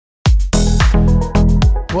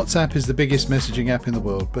WhatsApp is the biggest messaging app in the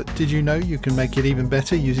world, but did you know you can make it even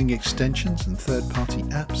better using extensions and third-party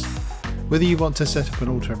apps? Whether you want to set up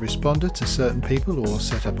an autoresponder to certain people or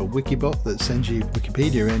set up a WikiBot that sends you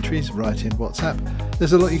Wikipedia entries right in WhatsApp,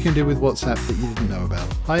 there's a lot you can do with WhatsApp that you didn't know about.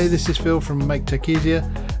 Hi, this is Phil from Make Tech Easier,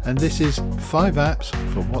 and this is 5 apps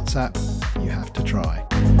for WhatsApp you have to try.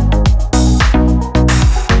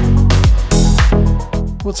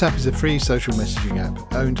 WhatsApp is a free social messaging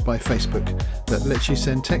app owned by Facebook that lets you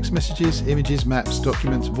send text messages, images, maps,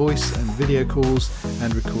 documents, voice and video calls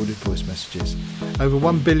and recorded voice messages. Over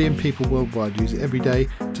 1 billion people worldwide use it every day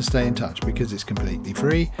to stay in touch because it's completely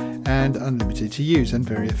free and unlimited to use and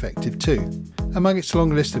very effective too. Among its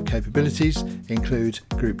long list of capabilities include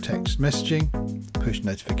group text messaging, push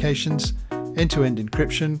notifications, end-to-end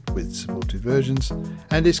encryption with supported versions,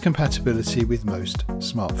 and its compatibility with most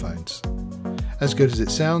smartphones. As good as it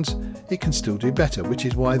sounds, it can still do better, which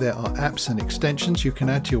is why there are apps and extensions you can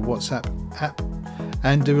add to your WhatsApp app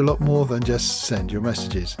and do a lot more than just send your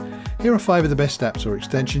messages. Here are 5 of the best apps or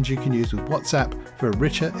extensions you can use with WhatsApp for a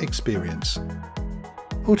richer experience.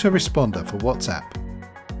 AutoResponder for WhatsApp.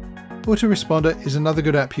 AutoResponder is another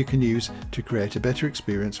good app you can use to create a better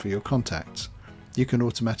experience for your contacts. You can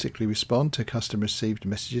automatically respond to custom received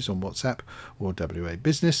messages on WhatsApp or WA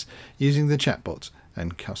Business using the chatbot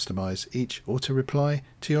and customize each auto reply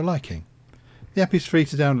to your liking. The app is free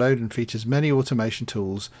to download and features many automation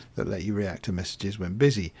tools that let you react to messages when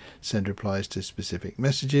busy, send replies to specific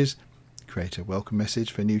messages, create a welcome message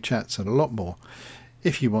for new chats, and a lot more.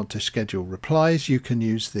 If you want to schedule replies, you can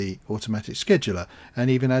use the automatic scheduler and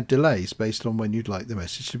even add delays based on when you'd like the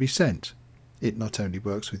message to be sent. It not only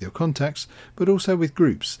works with your contacts, but also with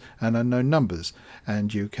groups and unknown numbers,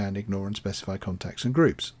 and you can ignore and specify contacts and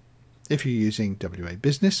groups. If you're using WA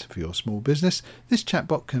Business for your small business, this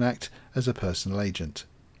chatbot can act as a personal agent.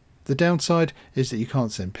 The downside is that you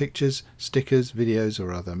can't send pictures, stickers, videos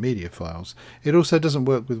or other media files. It also doesn't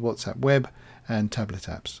work with WhatsApp web and tablet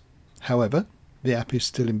apps. However, the app is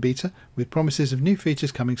still in beta with promises of new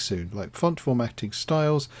features coming soon, like font formatting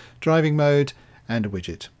styles, driving mode and a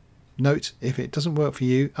widget. Note, if it doesn't work for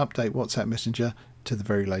you, update WhatsApp Messenger to the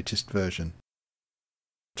very latest version.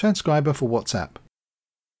 Transcriber for WhatsApp.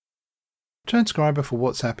 Transcriber for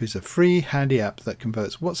WhatsApp is a free, handy app that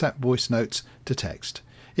converts WhatsApp voice notes to text.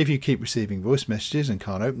 If you keep receiving voice messages and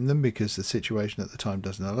can't open them because the situation at the time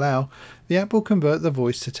doesn't allow, the app will convert the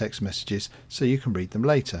voice to text messages so you can read them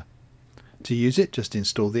later. To use it, just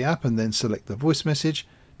install the app and then select the voice message,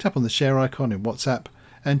 tap on the share icon in WhatsApp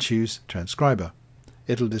and choose Transcriber.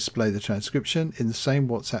 It'll display the transcription in the same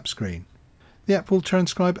WhatsApp screen. The app will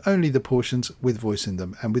transcribe only the portions with voice in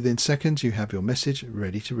them, and within seconds you have your message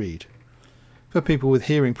ready to read. For people with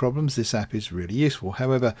hearing problems, this app is really useful.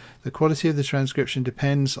 However, the quality of the transcription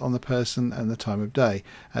depends on the person and the time of day,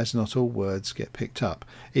 as not all words get picked up,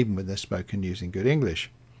 even when they're spoken using good English.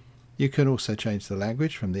 You can also change the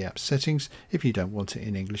language from the app's settings if you don't want it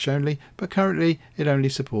in English only, but currently it only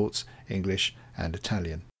supports English and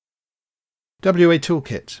Italian.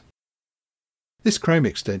 WAToolkit. This Chrome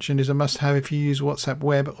extension is a must-have if you use WhatsApp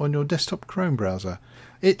Web on your desktop Chrome browser.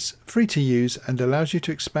 It's free to use and allows you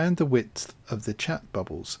to expand the width of the chat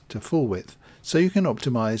bubbles to full width, so you can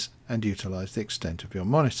optimize and utilize the extent of your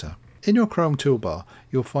monitor. In your Chrome toolbar,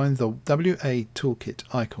 you'll find the WAToolkit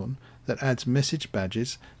icon that adds message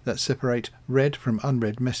badges that separate read from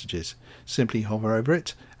unread messages. Simply hover over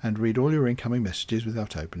it and read all your incoming messages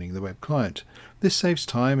without opening the web client. This saves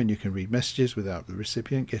time and you can read messages without the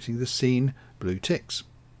recipient getting the seen blue ticks.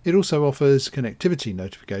 It also offers connectivity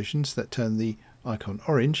notifications that turn the icon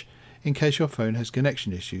orange in case your phone has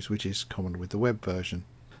connection issues, which is common with the web version.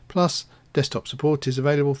 Plus, desktop support is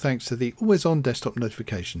available thanks to the always-on desktop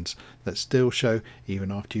notifications that still show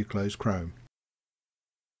even after you close Chrome.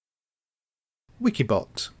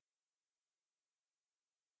 WikiBot.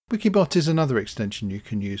 WikiBot is another extension you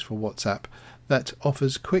can use for WhatsApp that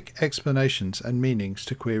offers quick explanations and meanings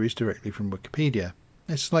to queries directly from Wikipedia.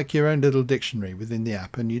 It's like your own little dictionary within the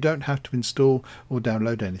app, and you don't have to install or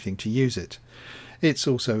download anything to use it. It's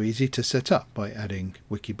also easy to set up by adding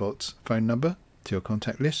WikiBot's phone number to your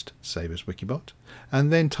contact list, save as WikiBot,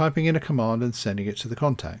 and then typing in a command and sending it to the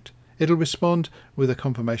contact. It'll respond with a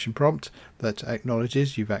confirmation prompt that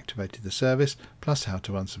acknowledges you've activated the service, plus how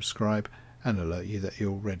to unsubscribe, and alert you that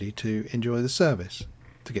you're ready to enjoy the service.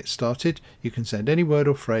 To get started, you can send any word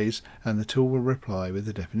or phrase and the tool will reply with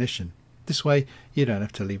the definition. This way, you don't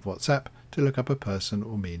have to leave WhatsApp to look up a person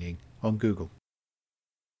or meaning on Google.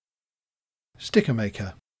 Sticker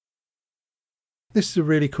Maker. This is a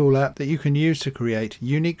really cool app that you can use to create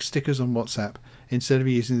unique stickers on WhatsApp instead of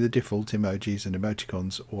using the default emojis and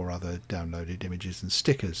emoticons or other downloaded images and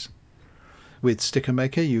stickers. With Sticker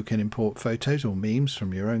Maker you can import photos or memes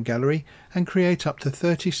from your own gallery and create up to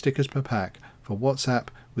 30 stickers per pack for WhatsApp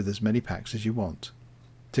with as many packs as you want.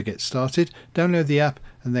 To get started, download the app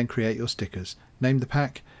and then create your stickers, name the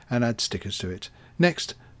pack and add stickers to it.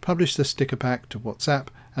 Next, publish the sticker pack to WhatsApp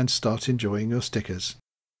and start enjoying your stickers.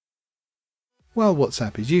 While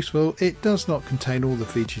WhatsApp is useful, it does not contain all the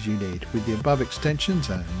features you need. With the above extensions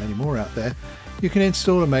and many more out there, you can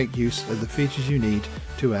install and make use of the features you need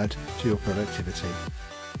to add to your productivity.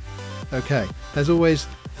 Okay, as always,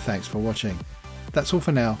 thanks for watching. That's all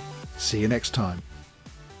for now. See you next time.